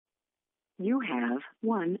You have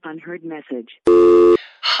one unheard message.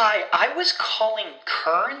 Hi, I was calling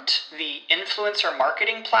Current, the influencer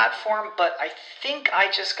marketing platform, but I think I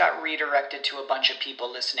just got redirected to a bunch of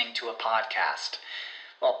people listening to a podcast.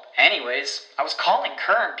 Well, anyways, I was calling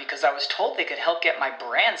Current because I was told they could help get my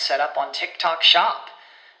brand set up on TikTok Shop,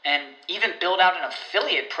 and even build out an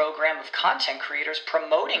affiliate program of content creators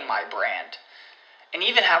promoting my brand, and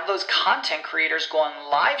even have those content creators go on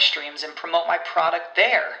live streams and promote my product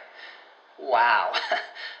there. Wow,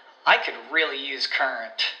 I could really use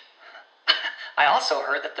Current. I also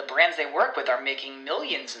heard that the brands they work with are making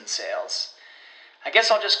millions in sales. I guess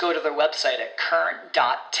I'll just go to their website at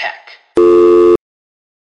current.tech.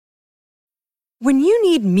 When you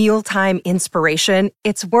need mealtime inspiration,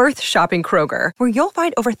 it's worth shopping Kroger, where you'll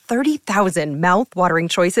find over 30,000 mouth-watering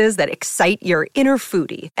choices that excite your inner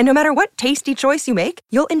foodie. And no matter what tasty choice you make,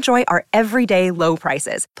 you'll enjoy our everyday low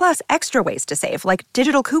prices, plus extra ways to save, like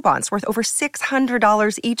digital coupons worth over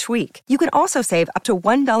 $600 each week. You can also save up to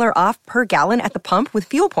 $1 off per gallon at the pump with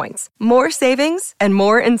fuel points. More savings and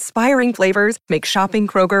more inspiring flavors make shopping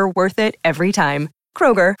Kroger worth it every time.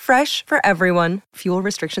 Kroger, fresh for everyone. Fuel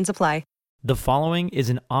restrictions apply. The following is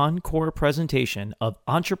an encore presentation of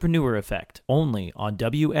Entrepreneur Effect, only on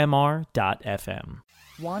WMR.FM.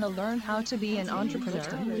 Want to learn how to be an entrepreneur?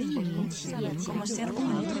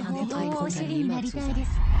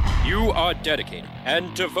 You are dedicated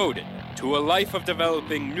and devoted to a life of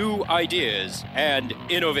developing new ideas and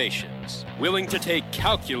innovations, willing to take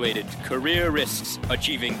calculated career risks,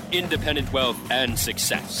 achieving independent wealth and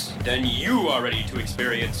success. Then you are ready to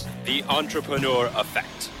experience the Entrepreneur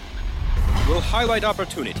Effect. We'll highlight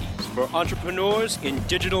opportunities for entrepreneurs in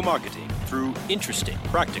digital marketing through interesting,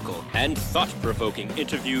 practical, and thought-provoking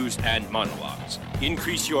interviews and monologues.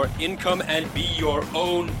 Increase your income and be your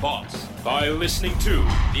own boss by listening to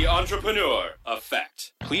The Entrepreneur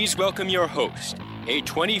Effect. Please welcome your host, a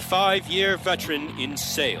 25-year veteran in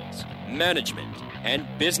sales, management, and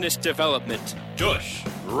business development, Dush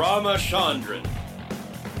Ramachandran.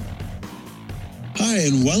 Hi,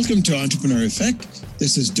 and welcome to Entrepreneur Effect.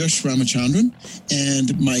 This is Dush Ramachandran,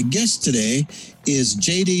 and my guest today is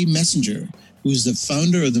JD Messenger, who's the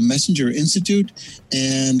founder of the Messenger Institute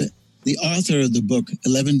and the author of the book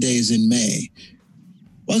 11 Days in May.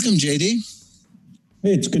 Welcome, JD.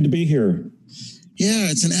 Hey, it's good to be here. Yeah,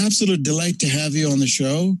 it's an absolute delight to have you on the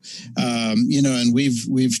show. And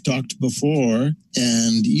we've talked before,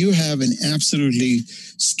 and you have an absolutely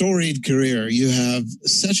storied career. You have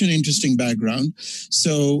such an interesting background.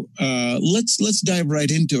 So let's dive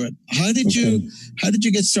right into it. How did you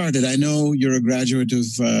get started? I know you're a graduate of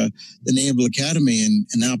the Naval Academy in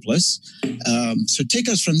Annapolis. So take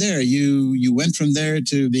us from there. You went from there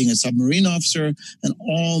to being a submarine officer and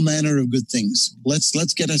all manner of good things.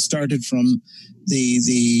 Let's get us started from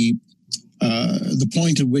the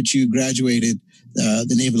point at which you graduated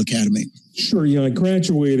the Naval Academy. Sure. Yeah, I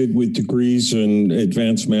graduated with degrees in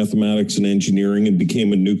advanced mathematics and engineering and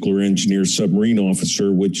became a nuclear engineer submarine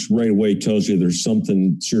officer, which right away tells you there's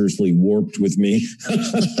something seriously warped with me.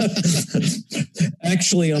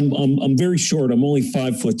 Actually, I'm very short. I'm only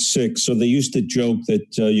 5'6", so they used to joke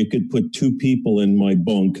that you could put two people in my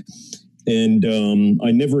bunk. And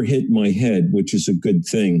I never hit my head, which is a good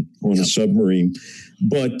thing on a submarine.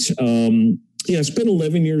 But I spent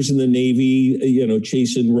 11 years in the Navy,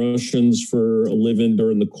 chasing Russians for a living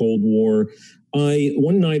during the Cold War.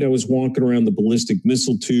 One night I was walking around the ballistic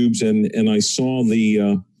missile tubes and I saw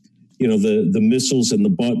the missiles and the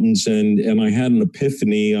buttons and I had an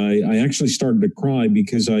epiphany. I actually started to cry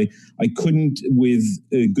because I couldn't, with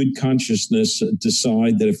a good consciousness,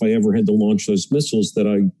 decide that if I ever had to launch those missiles that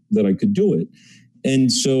I could do it.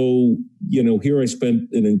 And so, here I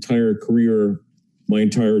spent an entire career, my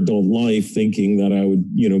entire adult life, thinking that I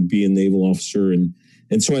would, be a naval officer. And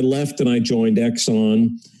so I left and I joined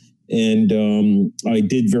Exxon. And I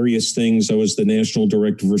did various things. I was the national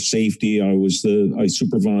director for safety. I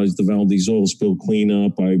supervised the Valdez oil spill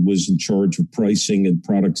cleanup. I was in charge of pricing and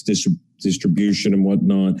products distribution and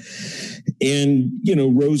whatnot. And,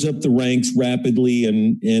 rose up the ranks rapidly.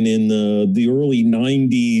 And in the early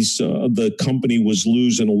 90s, the company was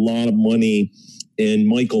losing a lot of money. And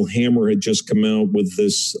Michael Hammer had just come out with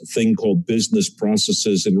this thing called business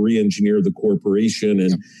processes and re-engineer the corporation.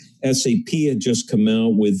 And SAP had just come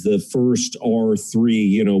out with the first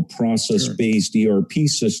R3, process-based ERP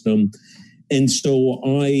system. And so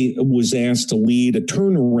I was asked to lead a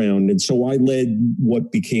turnaround. And so I led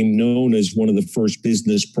what became known as one of the first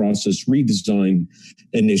business process redesign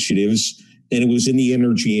initiatives. And it was in the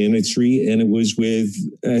energy industry, and it was with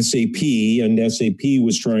SAP, and SAP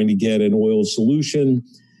was trying to get an oil solution.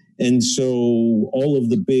 And so all of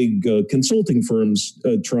the big consulting firms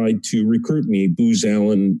tried to recruit me, Booz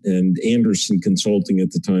Allen and Anderson Consulting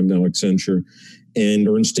at the time, now Accenture, and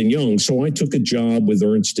Ernst & Young. So I took a job with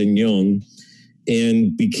Ernst & Young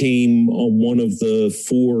and became one of the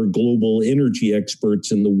 4 global energy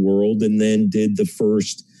experts in the world, and then did the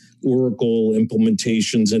first Oracle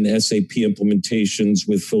implementations and SAP implementations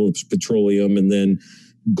with Phillips Petroleum, and then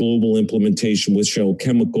global implementation with Shell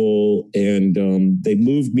Chemical. And they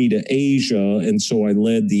moved me to Asia, and so I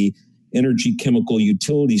led the energy chemical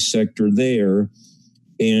utility sector there.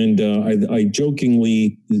 And I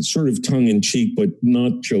jokingly, sort of tongue-in-cheek, but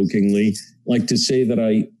not jokingly, like to say that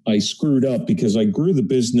I screwed up because I grew the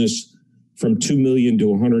business from 2 million to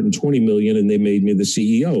 120 million, and they made me the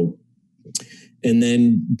CEO. And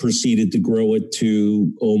then proceeded to grow it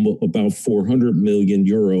to about 400 million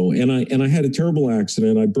euro. And I had a terrible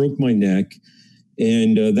accident. I broke my neck.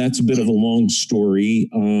 And that's a bit of a long story.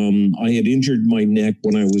 I had injured my neck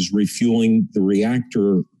when I was refueling the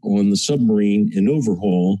reactor on the submarine in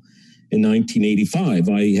Overhaul in 1985.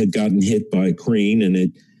 I had gotten hit by a crane and it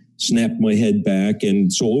snapped my head back.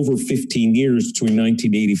 And so over 15 years, between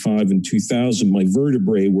 1985 and 2000, my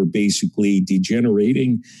vertebrae were basically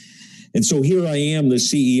degenerating. And so here I am, the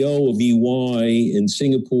CEO of EY in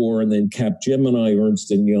Singapore, and then Capgemini,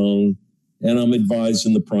 Ernst & Young, and I'm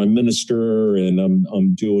advising the prime minister, and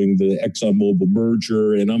I'm doing the ExxonMobil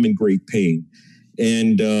merger, and I'm in great pain.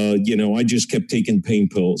 And, I just kept taking pain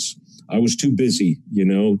pills. I was too busy,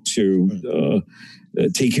 to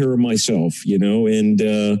take care of myself, and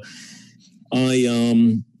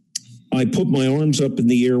I put my arms up in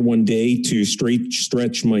the air one day to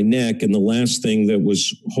stretch my neck, and the last thing that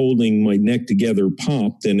was holding my neck together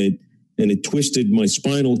popped, and it twisted my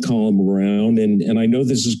spinal column around. And I know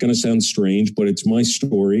this is going to sound strange, but it's my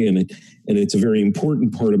story, and it's a very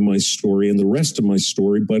important part of my story and the rest of my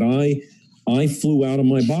story. But I flew out of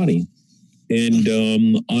my body,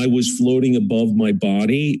 and I was floating above my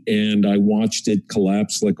body, and I watched it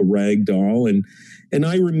collapse like a rag doll. And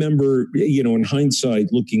I remember, in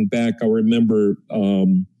hindsight, looking back, I remember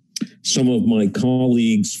some of my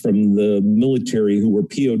colleagues from the military who were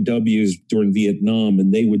POWs during Vietnam,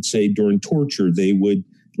 and they would say during torture, they would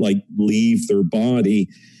leave their body.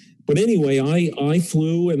 But anyway, I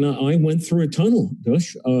flew and I went through a tunnel,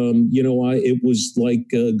 Dush. It was like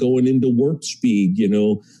going into warp speed,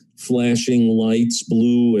 flashing lights,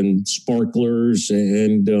 blue and sparklers,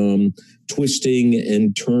 and twisting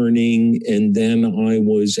and turning. And then I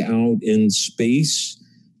was out in space,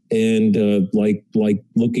 and like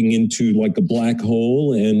looking into like a black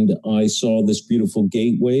hole, and I saw this beautiful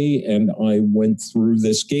gateway, and I went through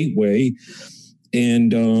this gateway,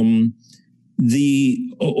 and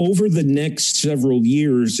over the next several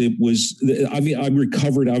years, I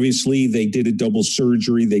recovered. Obviously, they did a double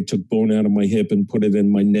surgery. They took bone out of my hip and put it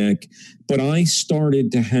in my neck. But I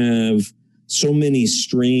started to have so many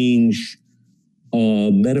strange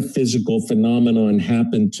metaphysical phenomenon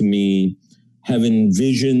happen to me, having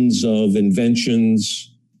visions of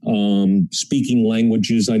inventions, speaking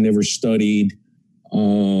languages I never studied,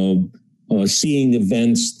 seeing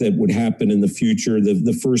events that would happen in the future.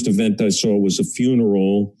 The first event I saw was a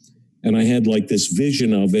funeral, and I had like this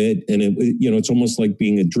vision of it, and it's almost like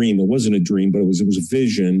being a dream. It wasn't a dream, but it was a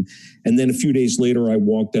vision. And then a few days later, I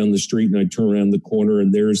walked down the street and I turn around the corner,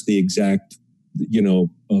 and there's the exact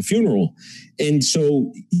funeral. And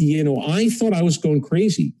so, I thought I was going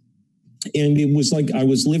crazy. And it was like I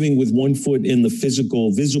was living with one foot in the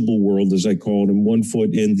physical, visible world, as I call it, and one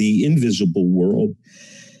foot in the invisible world.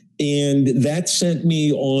 And that sent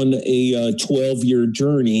me on a 12-year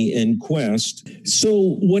journey and quest.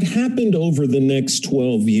 So what happened over the next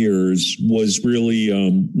 12 years was really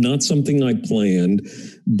not something I planned,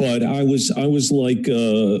 but I was like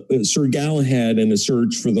Sir Galahad in a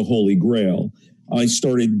search for the Holy Grail. I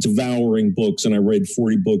started devouring books, and I read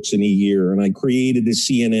 40 books in a year. And I created a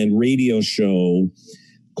CNN radio show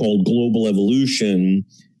called Global Evolution.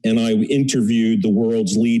 And I interviewed the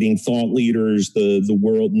world's leading thought leaders, the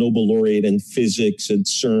world Nobel laureate in physics at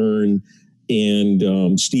CERN,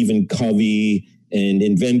 and Stephen Covey, and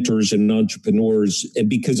inventors and entrepreneurs. And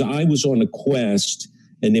because I was on a quest,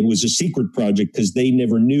 and it was a secret project because they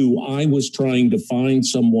never knew, I was trying to find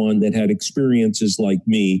someone that had experiences like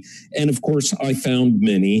me. And of course, I found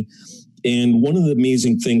many. And one of the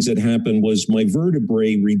amazing things that happened was my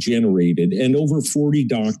vertebrae regenerated. And over 40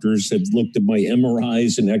 doctors have looked at my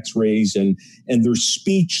MRIs and X-rays, and they're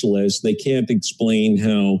speechless. They can't explain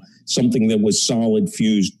how something that was solid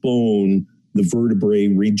fused bone, the vertebrae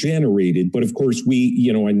regenerated. But of course,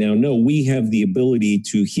 I now know we have the ability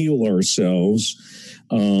to heal ourselves.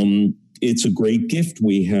 it's a great gift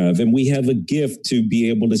we have. And we have a gift to be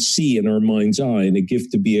able to see in our mind's eye, and a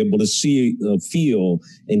gift to be able to see, feel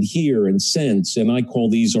and hear and sense. And I call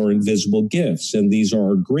these our invisible gifts. And these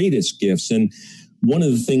are our greatest gifts. And one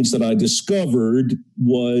of the things that I discovered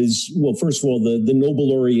was, well, first of all, the Nobel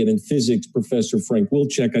laureate in physics, Professor Frank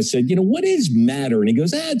Wilczek, I said, what is matter? And he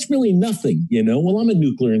goes, it's really nothing. Well, I'm a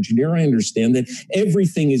nuclear engineer. I understand that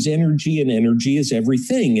everything is energy and energy is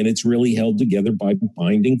everything. And it's really held together by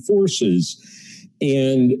binding forces.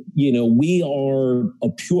 And, we are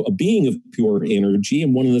a being of pure energy.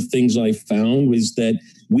 And one of the things I found was that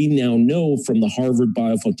we now know from the Harvard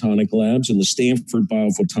Biophotonic Labs and the Stanford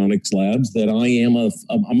Biophotonics Labs that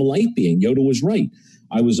I'm a light being. Yoda was right.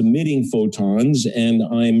 I was emitting photons and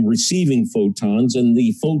I'm receiving photons, and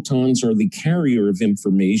the photons are the carrier of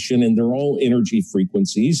information, and they're all energy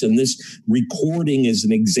frequencies. And this recording is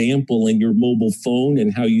an example in your mobile phone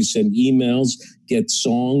and how you send emails, get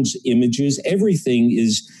songs, images. Everything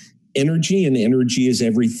is energy, and energy is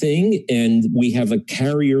everything. And we have a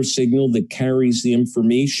carrier signal that carries the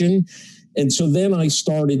information. And so then I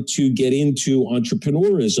started to get into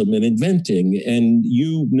entrepreneurism and inventing. And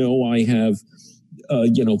I have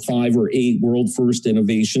 5 or 8 world first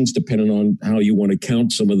innovations, depending on how you want to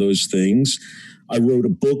count some of those things. I wrote a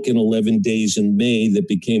book in 11 days in May that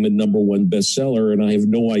became a #1 bestseller, and I have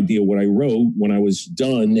no idea what I wrote. When I was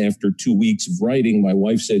done after 2 weeks of writing, my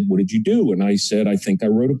wife said, "What did you do?" And I said, "I think I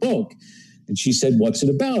wrote a book." And she said, "What's it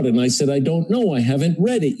about?" And I said, "I don't know. I haven't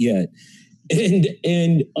read it yet." And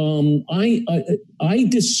I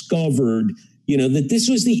discovered that this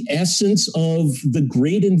was the essence of the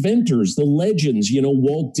great inventors, the legends,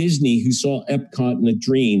 Walt Disney, who saw Epcot in a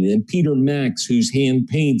dream, and Peter Max, whose hand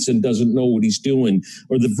paints and doesn't know what he's doing,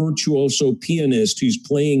 or the virtuoso pianist who's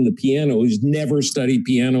playing the piano, who's never studied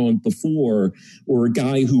piano before, or a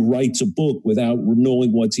guy who writes a book without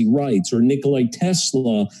knowing what he writes, or Nikola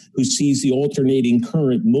Tesla, who sees the alternating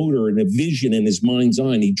current motor and a vision in his mind's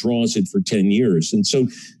eye, and he draws it for 10 years. And so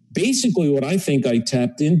basically what I think I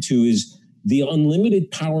tapped into is the unlimited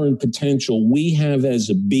power and potential we have as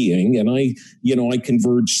a being. And I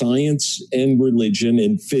converge science and religion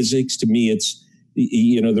and physics. To me, it's,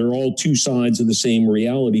 they're all two sides of the same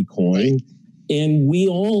reality coin. And we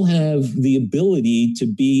all have the ability to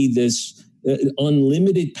be this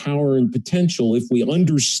unlimited power and potential if we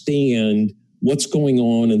understand what's going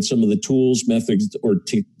on and some of the tools, methods, or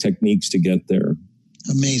techniques to get there.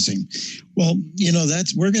 Amazing. Well,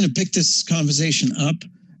 we're going to pick this conversation up.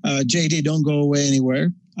 JD, don't go away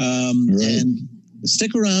anywhere. Right. And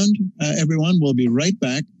stick around, everyone. We'll be right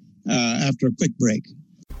back after a quick break.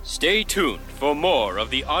 Stay tuned for more of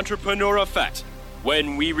The Entrepreneur Effect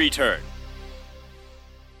when we return.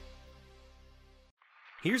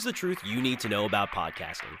 Here's the truth you need to know about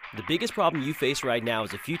podcasting. The biggest problem you face right now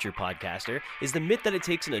as a future podcaster is the myth that it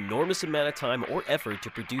takes an enormous amount of time or effort to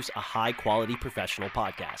produce a high-quality professional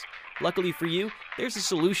podcast. Luckily for you, there's a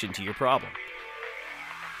solution to your problem.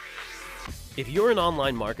 If you're an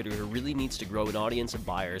online marketer who really needs to grow an audience of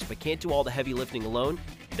buyers but can't do all the heavy lifting alone,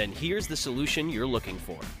 then here's the solution you're looking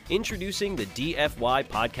for. Introducing the DFY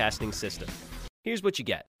Podcasting System. Here's what you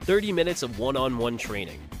get: 30 minutes of one-on-one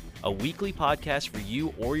training, a weekly podcast for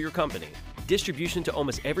you or your company, distribution to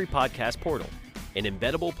almost every podcast portal, an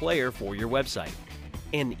embeddable player for your website,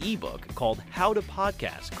 an ebook called How to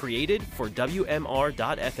Podcast, created for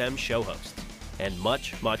WMR.FM show hosts, and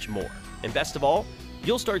much, much more. And best of all,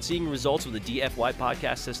 you'll start seeing results with the DFY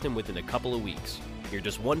podcast system within a couple of weeks. You're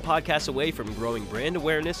just one podcast away from growing brand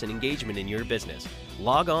awareness and engagement in your business.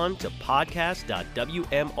 Log on to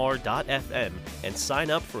podcast.wmr.fm and sign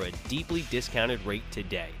up for a deeply discounted rate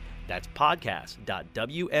today. That's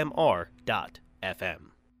podcast.wmr.fm.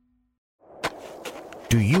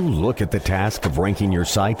 Do you look at the task of ranking your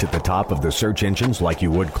site at the top of the search engines like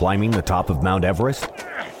you would climbing the top of Mount Everest?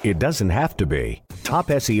 It doesn't have to be.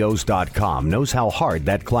 TopSEOs.com knows how hard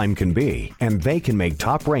that climb can be, and they can make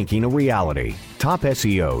top ranking a reality. Top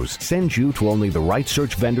SEOs sends you to only the right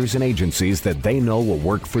search vendors and agencies that they know will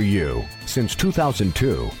work for you. Since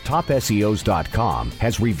 2002, TopSEOs.com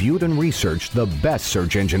has reviewed and researched the best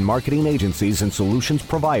search engine marketing agencies and solutions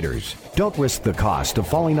providers. Don't risk the cost of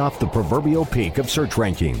falling off the proverbial peak of search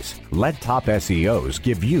rankings. Let Top SEOs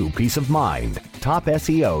give you peace of mind.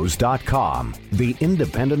 TopSEOs.com, the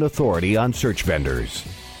independent authority on search vendors.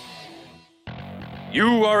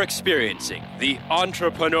 You are experiencing the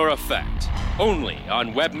Entrepreneur Effect, only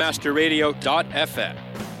on WebmasterRadio.fm.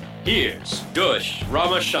 Here's Dush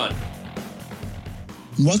Ramachandran.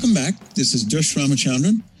 Welcome back. This is Dush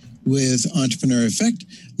Ramachandran with Entrepreneur Effect.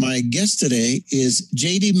 My guest today is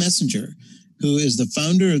JD Messenger, who is the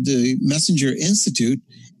founder of the Messenger Institute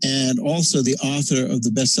and also the author of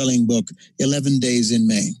the best-selling book, 11 Days in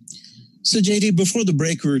May. So, JD, before the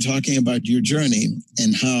break, we were talking about your journey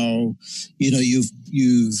and how, you've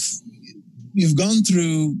gone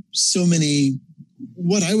through so many,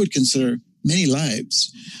 what I would consider many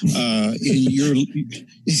lives in your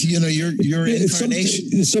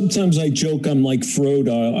incarnation. Sometimes I joke I'm like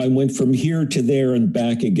Frodo. I went from here to there and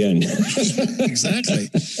back again. Exactly.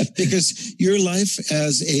 Because your life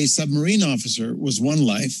as a submarine officer was one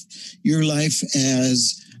life. Your life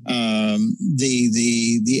as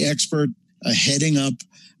the expert heading up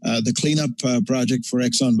the cleanup project for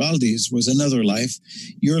Exxon Valdez was another life.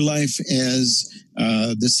 Your life as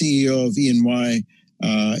the CEO of E&Y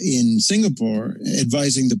in Singapore,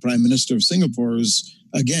 advising the Prime Minister of Singapore, is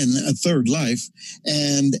again a third life.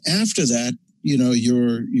 And after that,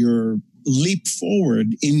 your leap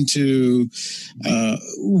forward into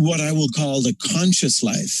what I will call the conscious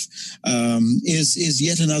life is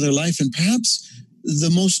yet another life, and perhaps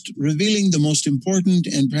the most revealing, the most important,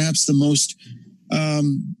 and perhaps the most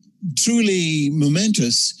truly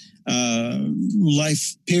momentous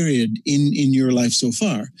life period in your life so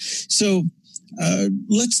far. So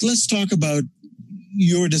let's talk about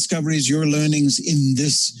your discoveries, your learnings in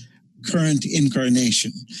this current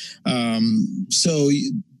incarnation. So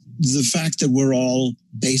the fact that we're all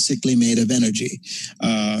basically made of energy,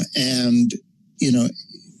 and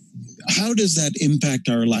how does that impact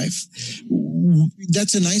our life?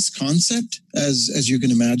 That's a nice concept, as you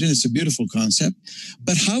can imagine. It's a beautiful concept.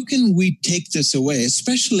 But how can we take this away,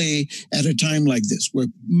 especially at a time like this, where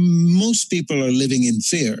most people are living in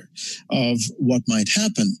fear of what might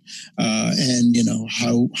happen, and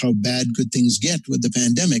how bad could things get with the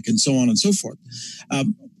pandemic, and so on and so forth.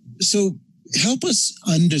 So help us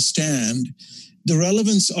understand the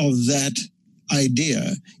relevance of that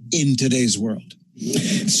idea in today's world.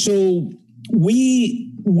 So we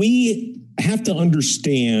have to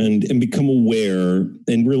understand and become aware,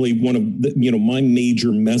 and really one of my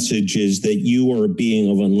major message is that you are a being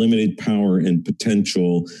of unlimited power and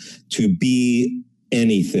potential to be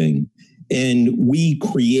anything. And we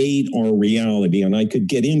create our reality. And I could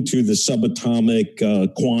get into the subatomic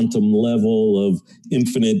quantum level of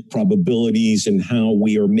infinite probabilities and how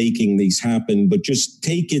we are making these happen. But just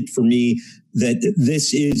take it for me that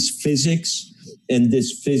this is physics. And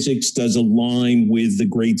this physics does align with the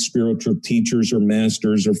great spiritual teachers or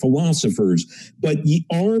masters or philosophers. But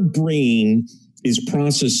our brain is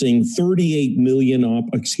processing 38 trillion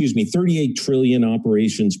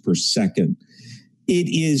operations per second. It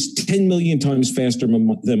is 10 million times faster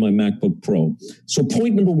than my MacBook Pro. So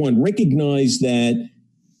point number one, recognize that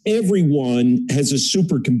everyone has a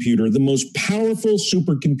supercomputer, the most powerful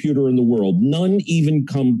supercomputer in the world. None even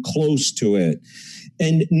come close to it.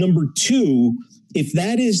 And number two, if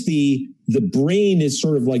that is the brain is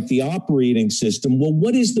sort of like the operating system, well,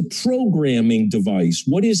 what is the programming device?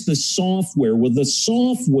 What is the software? Well, the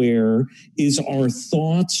software is our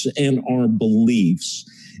thoughts and our beliefs.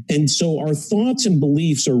 And so our thoughts and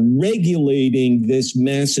beliefs are regulating this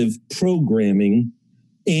massive programming.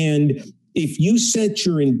 And if you set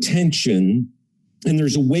your intention, and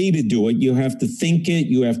there's a way to do it, you have to think it,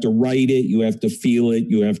 you have to write it, you have to feel it,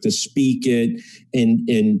 you have to speak it.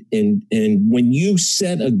 And when you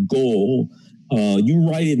set a goal, you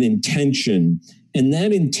write an intention. And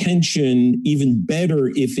that intention, even better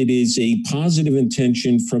if it is a positive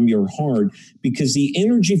intention from your heart, because the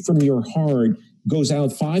energy from your heart goes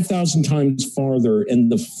out 5,000 times farther,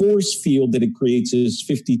 and the force field that it creates is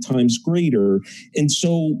 50 times greater. And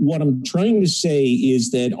so what I'm trying to say is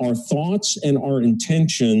that our thoughts and our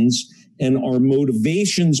intentions and our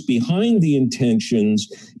motivations behind the intentions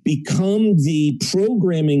become the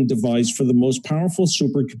programming device for the most powerful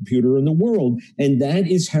supercomputer in the world. And that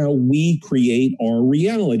is how we create our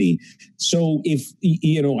reality. So if,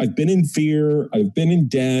 I've been in fear, I've been in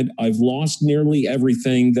debt, I've lost nearly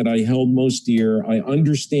everything that I held most dear. I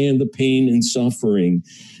understand the pain and suffering,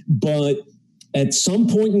 but at some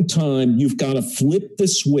point in time, you've got to flip the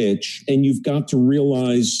switch and you've got to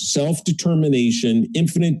realize self-determination,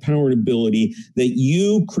 infinite power and ability, that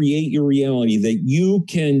you create your reality, that you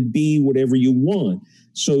can be whatever you want.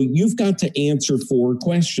 So you've got to answer 4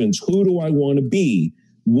 questions. Who do I want to be?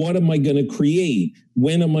 What am I going to create?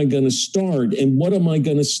 When am I going to start? And what am I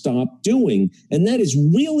going to stop doing? And that is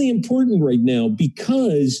really important right now,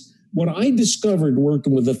 because what I discovered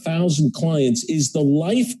working with 1,000 clients is the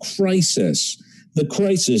life crisis,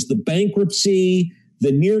 the bankruptcy,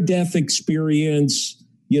 the near-death experience,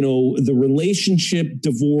 the relationship,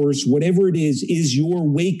 divorce, whatever it is your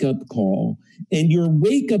wake-up call. And your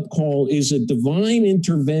wake-up call is a divine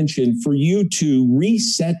intervention for you to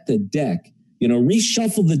reset the deck,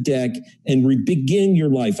 reshuffle the deck and begin your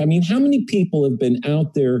life. I mean, how many people have been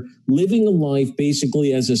out there living a life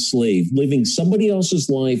basically as a slave, living somebody else's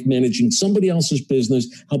life, managing somebody else's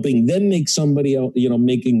business, helping them make somebody else,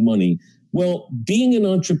 making money? Well, being an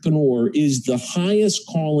entrepreneur is the highest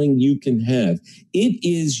calling you can have. It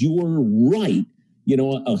is your right,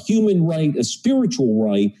 a human right, a spiritual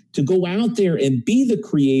right to go out there and be the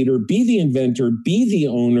creator, be the inventor, be the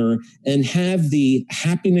owner, and have the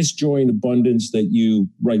happiness, joy, and abundance that you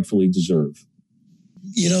rightfully deserve.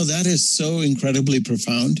 That is so incredibly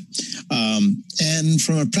profound. And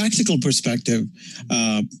from a practical perspective,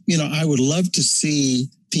 I would love to see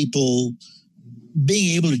people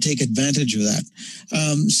being able to take advantage of that.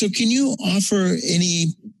 So can you offer any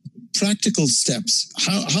practical steps?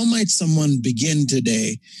 How might someone begin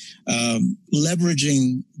today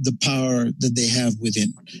leveraging the power that they have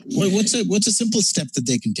within? What's a simple step that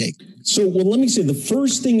they can take? So, let me say the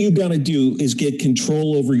first thing you got to do is get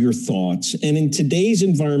control over your thoughts. And in today's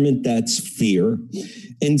environment, that's fear.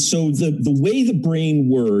 And so the way the brain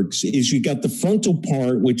works is you got the frontal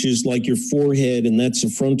part, which is like your forehead, and that's the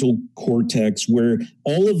frontal cortex, where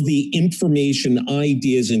all of the information,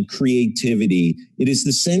 ideas, and creativity, it is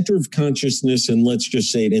the center of consciousness, and let's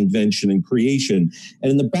just say it, invention and creation.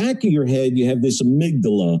 And in the back of your head, you have this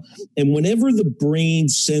amygdala. And whenever the brain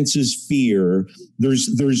senses fear,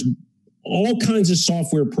 there's all kinds of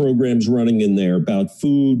software programs running in there about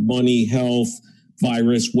food, money, health,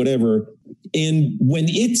 virus, whatever. And when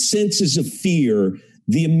it senses a fear,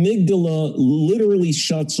 the amygdala literally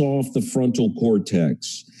shuts off the frontal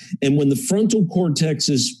cortex. And when the frontal cortex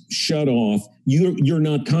is shut off, you're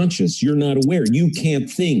not conscious. You're not aware. You can't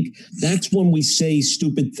think. That's when we say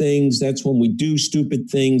stupid things. That's when we do stupid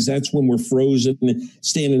things. That's when we're frozen,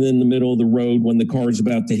 standing in the middle of the road when the car is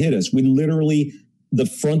about to hit us. We literally, the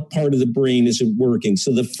front part of the brain isn't working.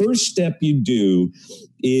 So the first step you do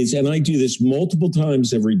is, and I do this multiple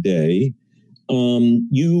times every day,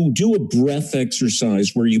 you do a breath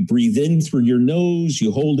exercise where you breathe in through your nose,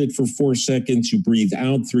 you hold it for 4 seconds, you breathe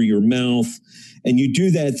out through your mouth, and you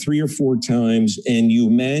do that 3 or 4 times, and you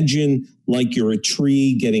imagine like you're a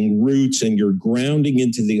tree getting roots and you're grounding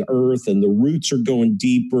into the earth and the roots are going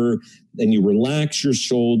deeper, and you relax your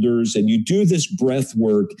shoulders and you do this breath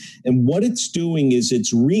work. And what it's doing is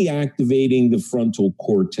it's reactivating the frontal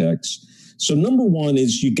cortex. So number one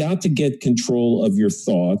is you got to get control of your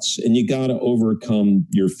thoughts and you got to overcome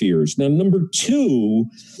your fears. Now, number two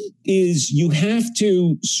is you have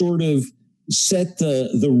to sort of set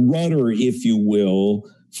the rudder, if you will,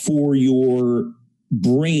 for your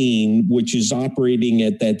brain, which is operating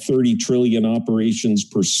at that 30 trillion operations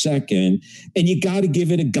per second. And you got to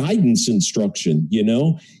give it a guidance instruction,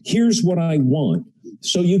 here's what I want.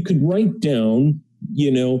 So you could write down,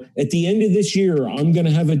 at the end of this year, I'm going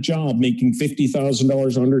to have a job making $50,000,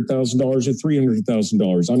 $100,000, or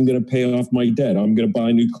 $300,000. I'm going to pay off my debt. I'm going to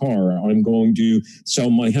buy a new car. I'm going to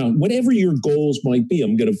sell my house. Whatever your goals might be,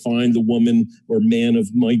 I'm going to find the woman or man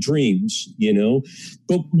of my dreams,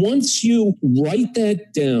 But once you write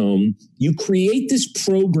that down, you create this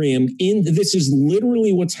program this is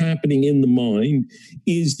literally what's happening in the mind,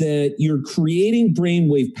 is that you're creating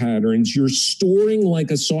brainwave patterns. You're storing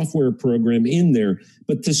like a software program in there.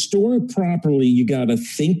 But to store it properly, you got to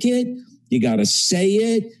think it, you got to say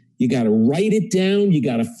it, you got to write it down, you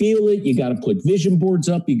got to feel it, you got to put vision boards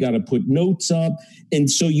up, you got to put notes up.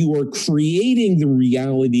 And so you are creating the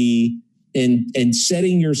reality and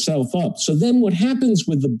setting yourself up. So then what happens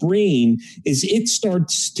with the brain is it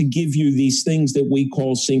starts to give you these things that we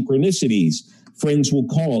call synchronicities. Friends will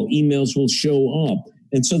call, emails will show up.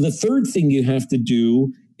 And so the third thing you have to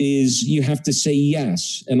do is you have to say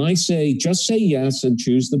yes. And I say, just say yes and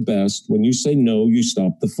choose the best. When you say no, you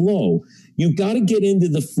stop the flow. You've got to get into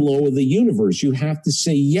the flow of the universe. You have to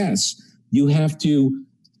say yes. You have to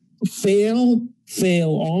fail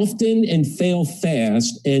often and fail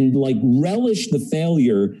fast, and relish the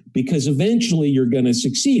failure, because eventually you're going to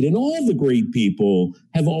succeed. And all the great people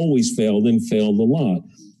have always failed and failed a lot.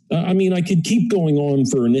 I could keep going on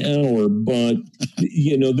for an hour, but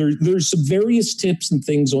there's some various tips and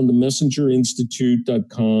things on the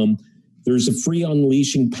messengerinstitute.com. There's a free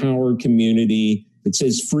Unleashing Power community. It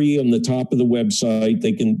says free on the top of the website.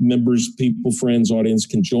 Members, people, friends, audience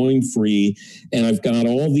can join free. And I've got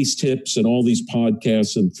all these tips and all these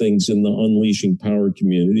podcasts and things in the Unleashing Power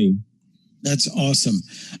community. That's awesome.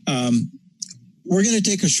 We're going to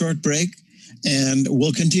take a short break and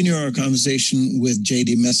we'll continue our conversation with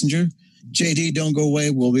JD Messenger JD, don't go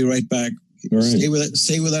away. We'll be right back. All right. Stay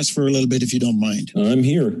with us for a little bit if you don't mind. I'm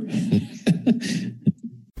here.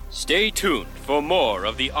 Stay tuned for more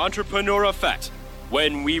of the Entrepreneur Effect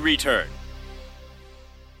when we return.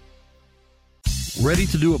 Ready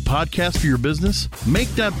to do a podcast for your business? Make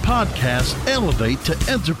that podcast elevate to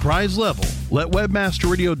enterprise level. Let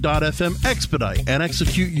webmasterradio.fm expedite and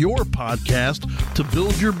execute your podcast to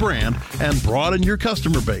build your brand and broaden your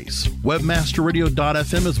customer base.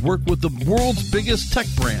 Webmasterradio.fm has worked with the world's biggest tech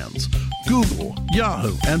brands, Google,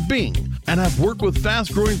 Yahoo, and Bing, and have worked with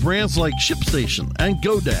fast-growing brands like ShipStation and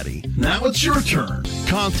GoDaddy. Now it's your turn.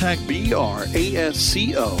 Contact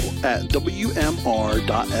BRASCO at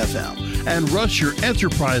WMR.fm and rush your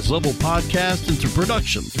enterprise-level podcast into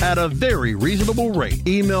production at a very reasonable rate.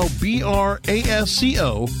 Email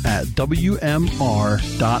BRASCO at WMR.fm.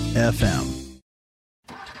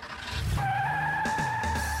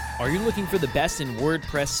 Are you looking for the best in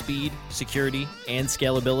WordPress speed, security, and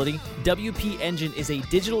scalability? WP Engine is a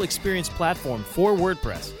digital experience platform for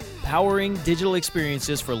WordPress, powering digital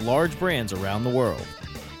experiences for large brands around the world.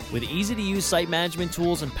 With easy-to-use site management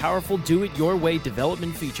tools and powerful do-it-your-way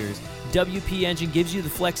development features, WP Engine gives you the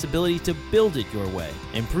flexibility to build it your way.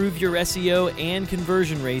 Improve your SEO and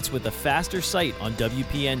conversion rates with a faster site on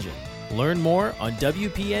WP Engine. Learn more on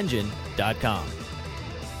WPEngine.com.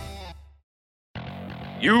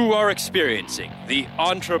 You are experiencing the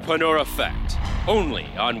Entrepreneur Effect, only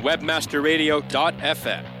on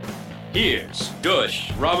webmasterradio.fm. Here's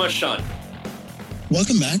Dush Ramachandran.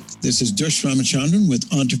 Welcome back. This is Dush Ramachandran with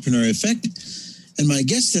Entrepreneur Effect. And my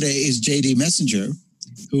guest today is JD Messenger,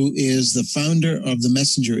 who is the founder of the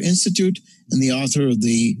Messenger Institute and the author of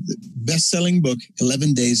the best-selling book,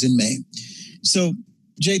 11 Days in May. So,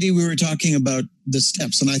 JD, we were talking about the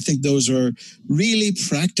steps, and I think those are really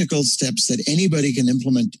practical steps that anybody can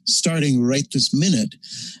implement starting right this minute,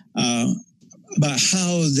 about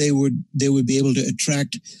how they would be able to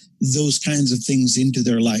attract those kinds of things into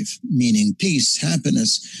their life, meaning peace,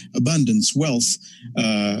 happiness, abundance, wealth,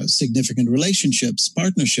 significant relationships,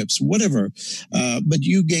 partnerships, whatever. But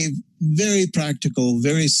you gave very practical,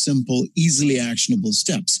 very simple, easily actionable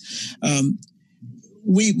steps.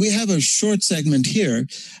 We have a short segment here,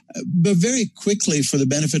 but very quickly for the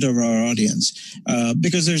benefit of our audience,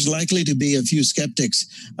 because there's likely to be a few skeptics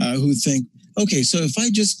who think, okay, so if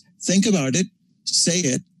I just think about it, say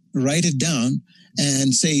it, write it down,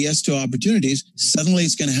 and say yes to opportunities, suddenly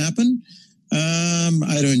it's going to happen?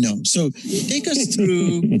 I don't know. So take us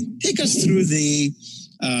through the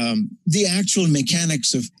actual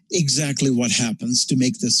mechanics of exactly what happens to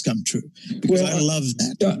make this come true. Because I love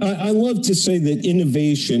that. I love to say that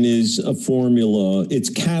innovation is a formula. It's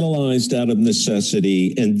catalyzed out of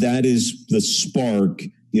necessity, and that is the spark.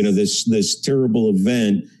 You know, this terrible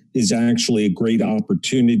event is actually a great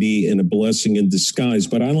opportunity and a blessing in disguise.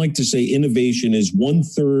 But I like to say innovation is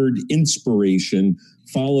 1/3 inspiration,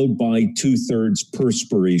 followed by 2/3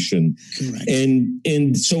 perspiration. Correct.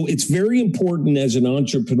 And so it's very important as an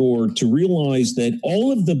entrepreneur to realize that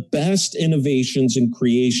all of the best innovations and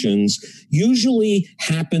creations usually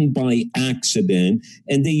happen by accident,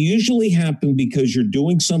 and they usually happen because you're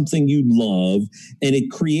doing something you love, and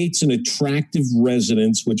it creates an attractive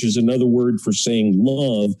resonance, which is another word for saying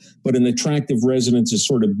love, but an attractive resonance is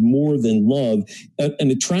sort of more than love.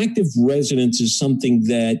 An attractive resonance is something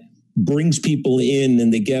that brings people in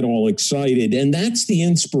and they get all excited. And that's the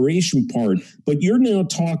inspiration part. But you're now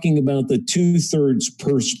talking about the 2/3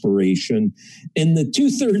 perspiration. And the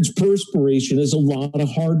 2/3 perspiration is a lot of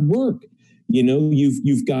hard work. You know,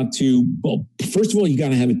 you've got to, well, first of all, you got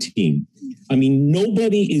to have a team. I mean,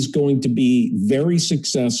 nobody is going to be very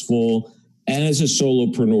successful as a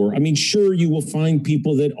solopreneur. I mean, sure, you will find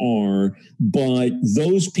people that are, but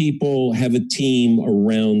those people have a team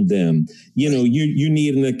around them. You know, you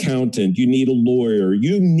need an accountant, you need a lawyer,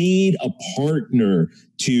 you need a partner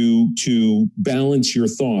to balance your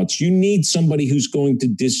thoughts. You need somebody who's going to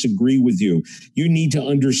disagree with you. You need to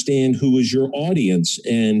understand who is your audience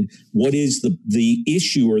and what is the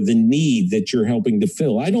issue or the need that you're helping to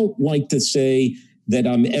fill. I don't like to say that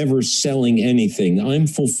I'm ever selling anything. I'm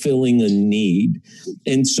fulfilling a need.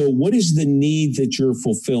 And so what is the need that you're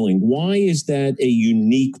fulfilling? Why is that a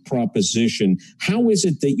unique proposition? How is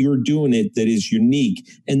it that you're doing it that is unique?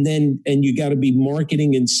 And you got to be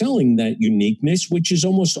marketing and selling that uniqueness, which is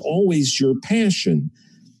almost always your passion.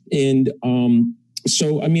 And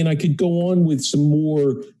so, I mean, I could go on with some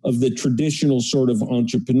more of the traditional sort of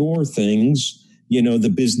entrepreneur things, you know, the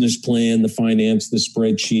business plan, the finance, the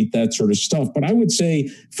spreadsheet, that sort of stuff. But I would say,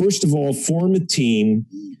 first of all, form a team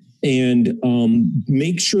and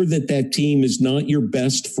make sure that team is not your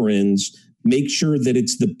best friends, make sure that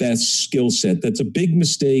it's the best skill set. That's a big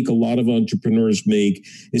mistake a lot of entrepreneurs make,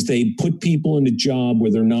 is they put people in a job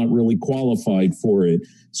where they're not really qualified for it.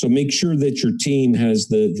 So make sure that your team has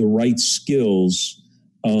the right skills.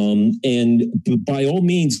 And by all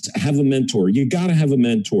means, have a mentor. You got to have a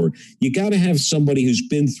mentor. You got to have somebody who's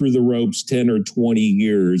been through the ropes 10 or 20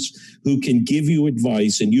 years who can give you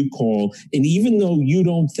advice, and you call. And even though you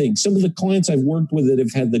don't think, some of the clients I've worked with that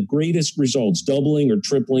have had the greatest results, doubling or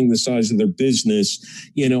tripling the size of their business,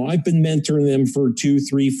 I've been mentoring them for 2,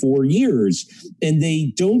 3, 4 years, and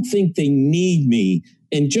they don't think they need me.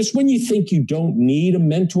 And just when you think you don't need a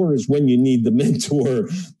mentor is when you need the mentor,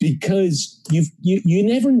 because you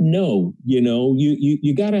never know,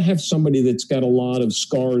 you got to have somebody that's got a lot of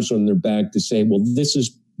scars on their back to say, well, this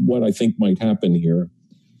is what I think might happen here.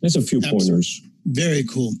 There's a few pointers. Very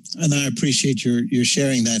cool. And I appreciate your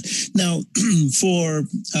sharing that. Now, for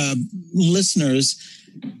listeners,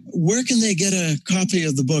 where can they get a copy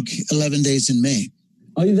of the book, 11 Days in May?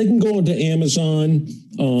 They can go onto Amazon.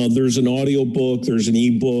 There's an audio book, there's an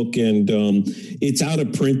ebook, and it's out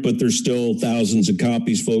of print, but there's still thousands of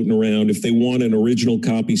copies floating around. If they want an original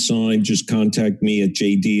copy signed, just contact me at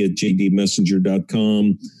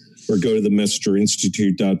jd@jdmessenger.com or go to the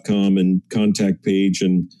messengerinstitute.com and contact page,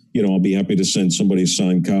 and I'll be happy to send somebody a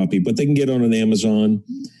signed copy. But they can get on Amazon.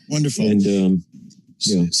 Wonderful. And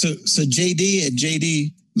so JD at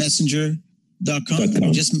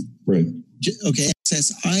jdmessenger.com. Right. Okay, it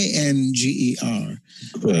says INGER,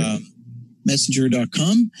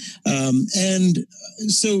 messenger.com. And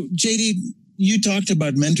so, JD, you talked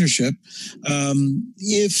about mentorship.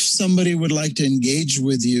 If somebody would like to engage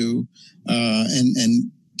with you and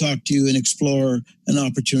talk to you and explore an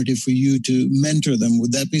opportunity for you to mentor them,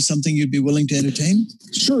 would that be something you'd be willing to entertain?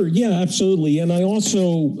 Sure. Yeah, absolutely. And I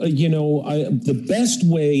also, the best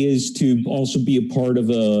way is to also be a part of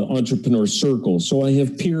a entrepreneur circle. So I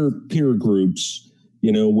have peer groups,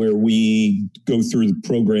 where we go through the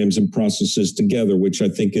programs and processes together, which I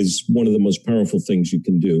think is one of the most powerful things you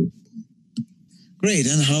can do. Great.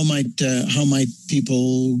 And how might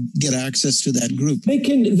people get access to that group? They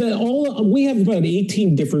can. We have about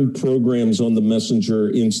 18 different programs on the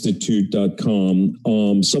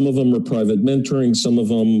messengerinstitute.com. Some of them are private mentoring. Some of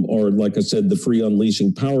them are, like I said, the free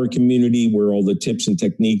Unleashing Power community, where all the tips and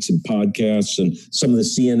techniques and podcasts and some of the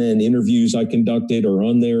CNN interviews I conducted are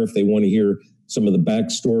on there. If they want to hear some of the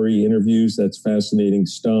backstory interviews, that's fascinating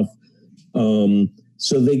stuff.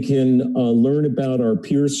 So they can learn about our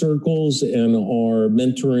peer circles and our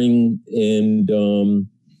mentoring and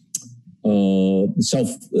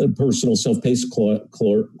personal self-paced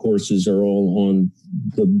courses are all on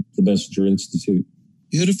the Messenger Institute.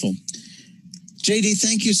 Beautiful. JD,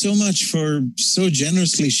 thank you so much for so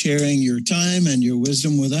generously sharing your time and your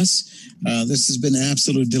wisdom with us. This has been an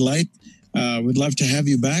absolute delight. We'd love to have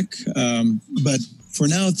you back. But for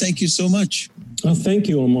now, thank you so much. Oh, thank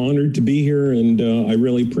you. I'm honored to be here, and I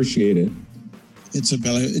really appreciate it. It's a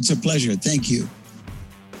pleasure. Thank you.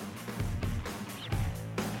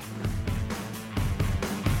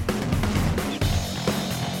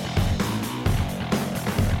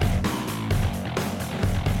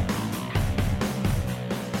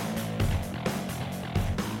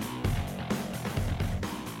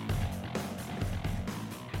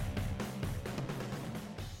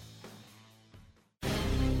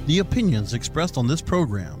 The opinions expressed on this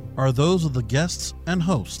program are those of the guests and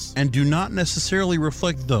hosts and do not necessarily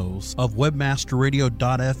reflect those of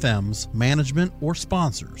WebmasterRadio.fm's management or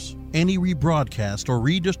sponsors. Any rebroadcast or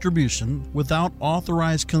redistribution without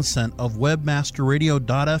authorized consent of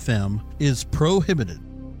WebmasterRadio.fm is prohibited.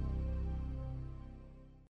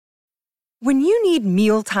 When you need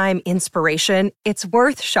mealtime inspiration, it's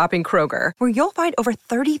worth shopping Kroger, where you'll find over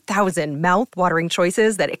 30,000 mouth-watering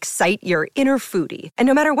choices that excite your inner foodie. And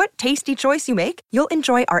no matter what tasty choice you make, you'll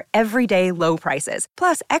enjoy our everyday low prices,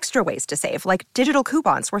 plus extra ways to save, like digital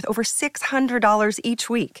coupons worth over $600 each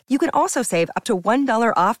week. You can also save up to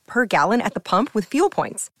 $1 off per gallon at the pump with fuel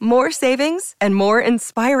points. More savings and more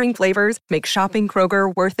inspiring flavors make shopping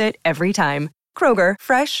Kroger worth it every time. Kroger,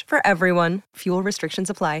 fresh for everyone. Fuel restrictions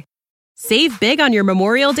apply. Save big on your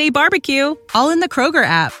Memorial Day barbecue, all in the Kroger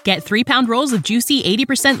app. Get 3-pound rolls of juicy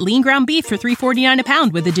 80% lean ground beef for $3.49 a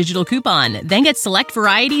pound with a digital coupon. Then get select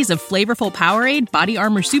varieties of flavorful Powerade, Body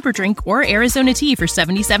Armor Super Drink, or Arizona tea for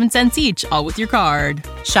 77 cents each, all with your card.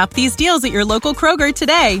 Shop these deals at your local Kroger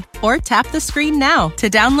today, or tap the screen now to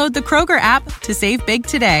download the Kroger app to save big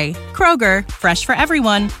today. Kroger, fresh for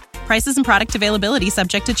everyone. Prices and product availability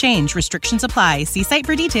subject to change. Restrictions apply. See site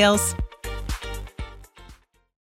for details.